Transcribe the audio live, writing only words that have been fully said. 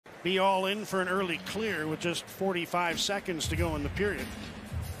be all in for an early clear with just 45 seconds to go in the period.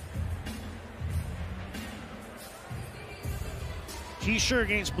 Keysher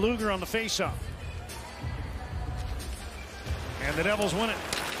against Blueger on the faceoff. And the Devils win it.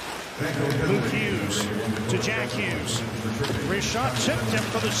 Luke Hughes to Jack Hughes. Wrist shot tipped him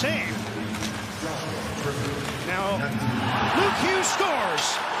for the save. Now Luke Hughes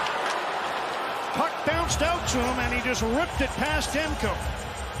scores. Puck bounced out to him and he just ripped it past Demko.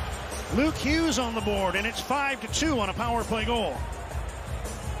 Luke Hughes on the board, and it's 5-2 on a power play goal.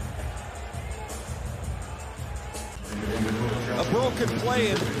 A broken play,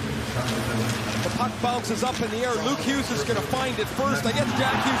 and the puck bounces up in the air. Luke Hughes is going to find it first. I guess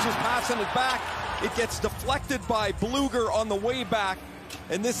Jack Hughes is passing it back. It gets deflected by Blueger on the way back,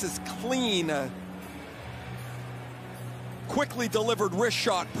 and this is clean. Quickly delivered wrist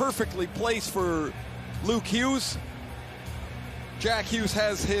shot, perfectly placed for Luke Hughes. Jack Hughes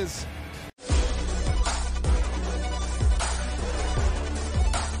has his